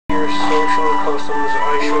social customs,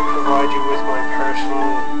 I should provide you with my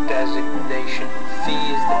personal designation. Fee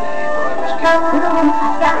is the name I was given.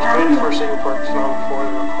 I was created for a single purpose long before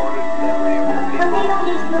the recorded memory of your people.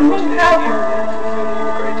 I must aid you in fulfilling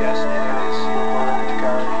the great destiny that is your burden to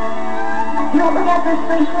carry.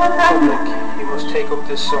 Public, you must take up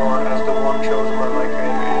this sword as the one chosen by my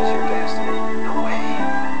creator. It is your destiny. No way.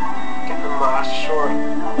 Getting a master sword.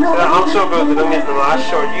 I'm so good that I'm getting the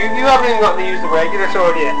master sword. You haven't even gotten to use the regular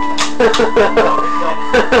sword yet. You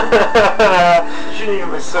shouldn't even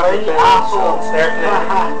be saying asshole.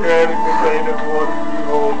 You're complain of one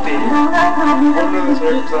whole team. Under the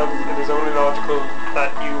circumstances, it is only logical that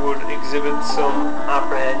you would exhibit some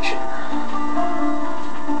apprehension.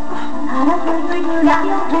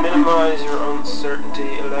 To minimize your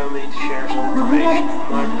uncertainty, allow me to share some information.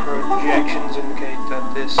 My projections indicate that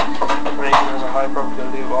this information has a high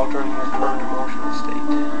probability of altering your current emotional state.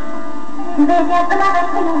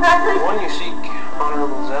 The one you seek,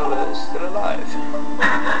 Honorable Zelda, is still alive.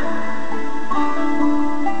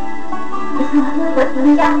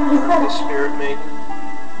 The Spirit Maiden,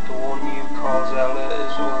 the one you call Zelda,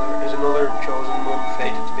 is another chosen one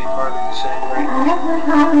fated to be part of the same race.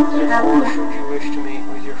 Therefore, should you wish to meet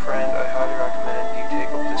with your friend, I highly recommend you take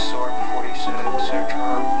up this sword before you set out to search for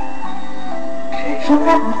her. Occasionally,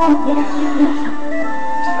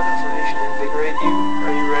 does that information invigorate you?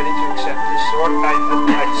 Are you ready to accept this sword? I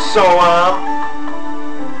so am.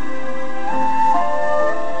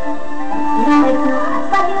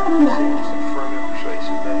 Seems that further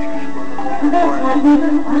persuasive measures will not be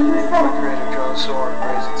required. My creator draws a sword and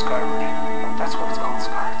raised it skyward. That's what it's called,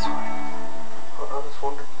 Skyward Sword. Oh, I was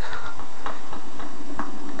wondering.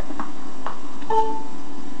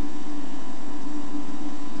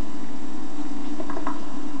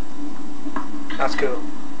 That's cool.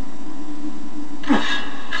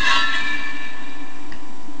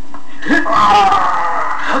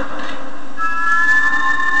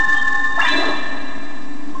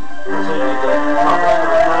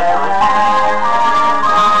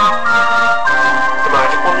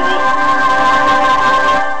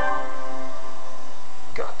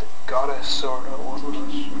 Sword, oh, wasn't it?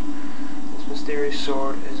 This mysterious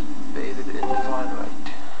sword is bathed in divine light.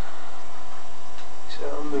 So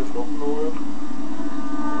I'm moving up in the world.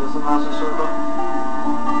 Does the master sword look?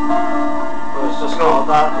 Or it's just called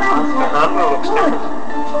that? The handle looks different.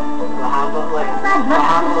 The handle, like, the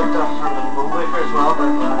handle looked different in Moonmaker as well,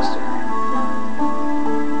 but master.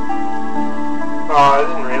 Oh, I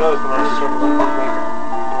didn't realise the master sword was in Moonmaker.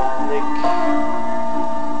 Nick.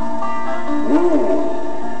 Ooh.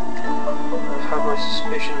 My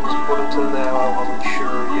suspicions, but until now I wasn't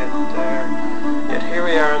sure yet. Yet here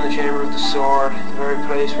we are in the Chamber of the Sword, the very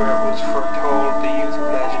place where it was foretold the youth of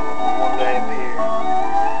legend would one day appear.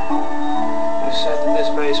 It is said that this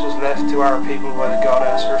place was left to our people by the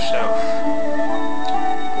goddess herself.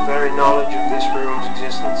 The very knowledge of this room's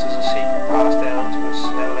existence is a secret passed down to a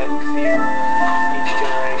select few each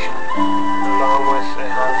generation, along with a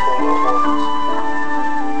handful of orphans.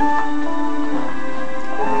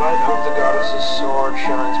 The light of the goddess's sword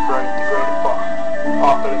shines bright. The great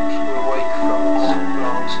apocalypse will wake from its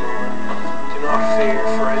long slumber. Do not fear,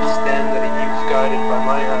 for it is then that a youth guided by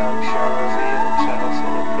my hand shall reveal himself in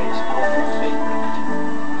a place more sacred.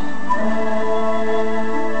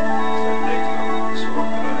 That big the sword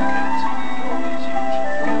that I can't see, but all these years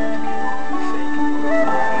have begun to kill off the fate of the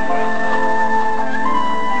light.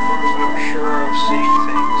 First, I'm sure I've seen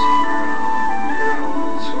things here. Here on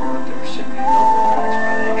the sword, there's simply no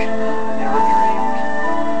explanation. I never dreamed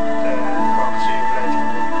that the prophecy of legend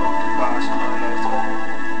would come to pass in my lifetime.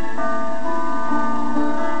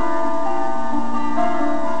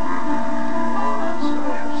 Once I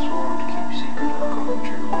have sworn to keep secret are coming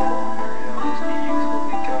true. Very eyes, the youth will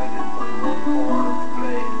be guided by one born of the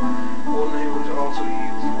blade, one who is also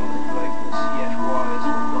youthful in likeness, yet wise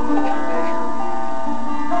with knowledge immeasurable.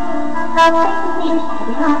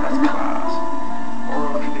 That's class.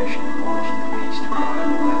 Oral tradition was the least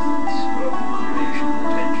reliable methods of information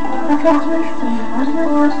retention and transmission. It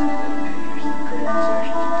appears that great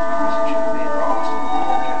possessions of the passage have been lost in the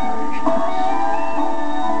generations.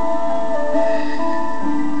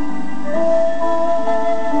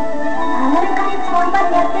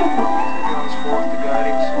 Draws forth the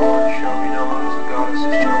guiding sword shall be known as the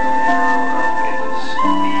goddess's chosen hero, and it is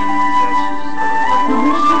he who possesses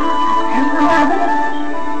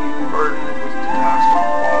the burdened with the task of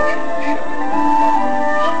abolishing the shadow of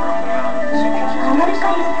apocalypse from the land, such as his.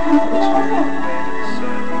 The spirit embedded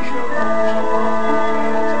inside each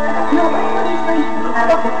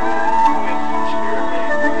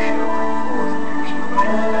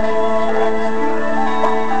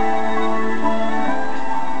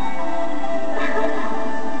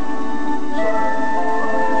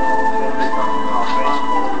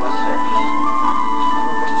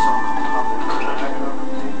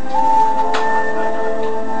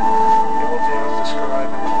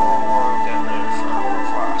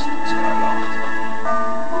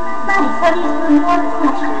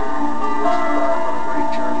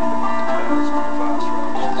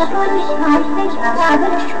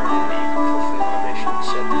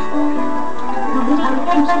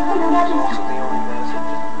also the only method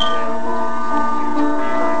available for you to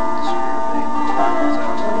reunite the spirit name with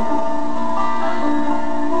Zelda.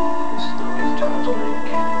 This is the life task link.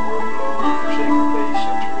 Word below the forsaken place,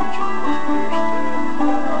 and to reach it, you must pierce the iron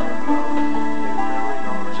below. Leave memory,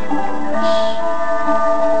 no one has ever done this.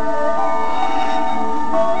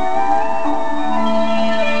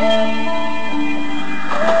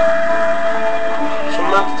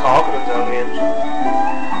 Someone have to talk in Zelda games.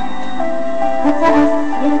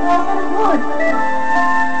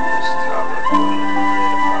 This tablet will lead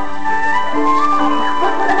a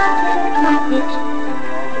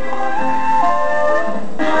path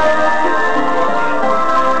through the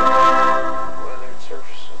forest. Weathered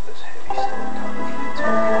surface of this heavy stone tablet leads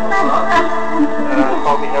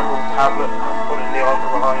copy every tablet and put in the altar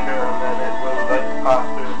behind her, and then it will light the path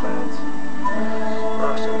through the clouds.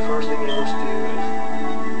 So the first thing you must do is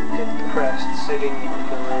hit the crest sitting in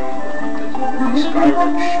the room with the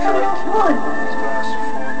Skyward strike. These blasts are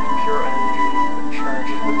formed of pure energy that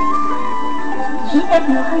charges within your blade when you lift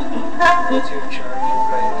the sword. Once you have charged your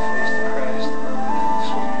blade, face the crest and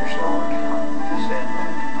swing your sword. Descend by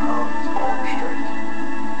the power of the Skyward strike.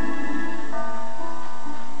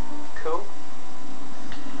 Cool.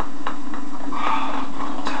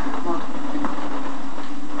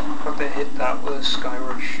 Have to hit that with a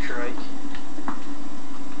Skyward strike.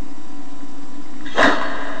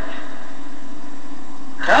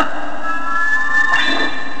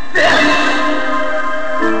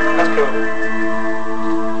 That's cool.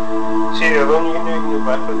 See the other one you can do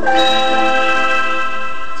back with.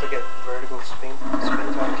 It's like a vertical spin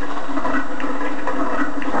attack.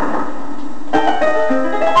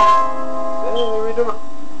 Yeah, we do it.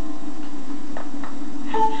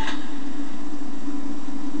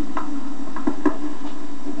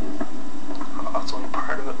 That's only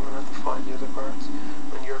part of it. We're going to have to find the other parts.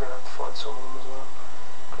 And you're going to have to find some of them as well.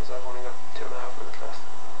 Because I've only got 2.5 minutes left.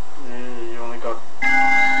 You only got 1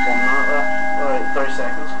 minute left. Right, 30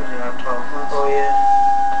 seconds because you have 12 minutes. Oh yeah.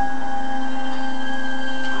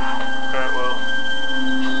 Alright, well.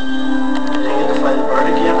 You get to fight the bird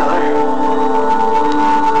again now.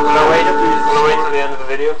 Will I wait till the end of the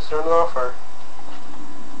video to turn it off, or?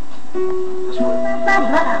 Just wait.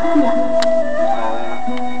 Alright,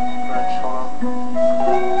 hold on.